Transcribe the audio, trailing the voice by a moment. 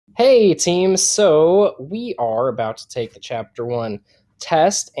Hey team, so we are about to take the Chapter 1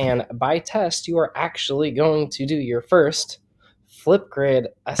 test, and by test, you are actually going to do your first FlipGrid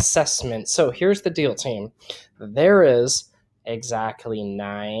assessment. So here's the deal, team. There is exactly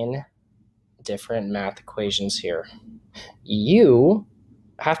 9 different math equations here. You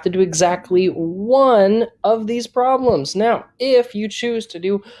have to do exactly one of these problems. Now, if you choose to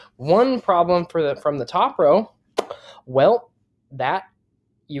do one problem from the top row, well, that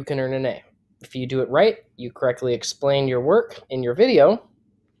you can earn an A. If you do it right, you correctly explain your work in your video,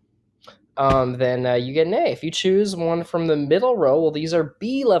 then you get an A. If you choose one from the middle row, well, these are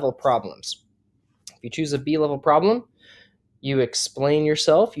B-level problems. If you choose a B-level problem, you explain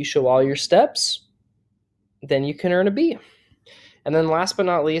yourself, you show all your steps, then you can earn a B. And then last but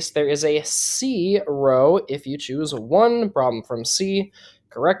not least, there is a C row. If you choose one problem from C,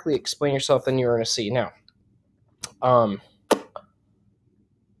 correctly explain yourself, then you earn a C. Now,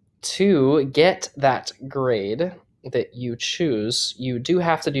 to get that grade that you choose, you do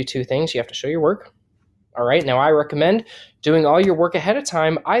have to do 2 things. You have to show your work. All right, now I recommend doing all your work ahead of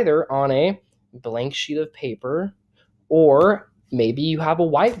time, either on a blank sheet of paper, or maybe you have a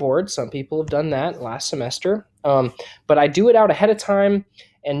whiteboard. Some people have done that last semester. But I do it out ahead of time,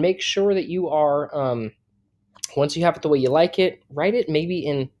 and make sure that you are, once you have it the way you like it, write it maybe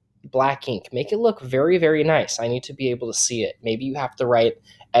in black ink. Make it look very, very nice. I need to be able to see it. Maybe you have to write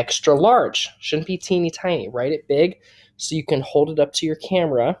extra large. Shouldn't be teeny tiny. Write it big so you can hold it up to your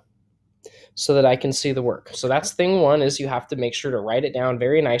camera so that I can see the work. So that's thing 1, is you have to make sure to write it down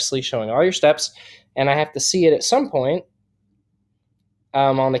very nicely, showing all your steps, and I have to see it at some point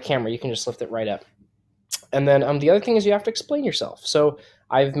on the camera. You can just lift it right up. And then the other thing is you have to explain yourself. So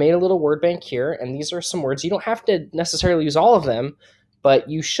I've made a little word bank here, and these are some words. You don't have to necessarily use all of them, but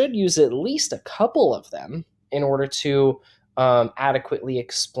you should use at least a couple of them in order to adequately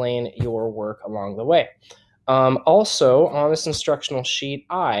explain your work along the way. Also, on this instructional sheet,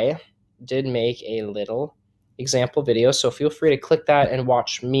 I did make a little example video, so feel free to click that and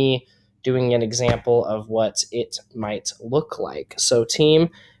watch me doing an example of what it might look like. So team,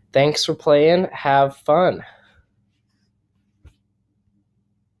 thanks for playing. Have fun.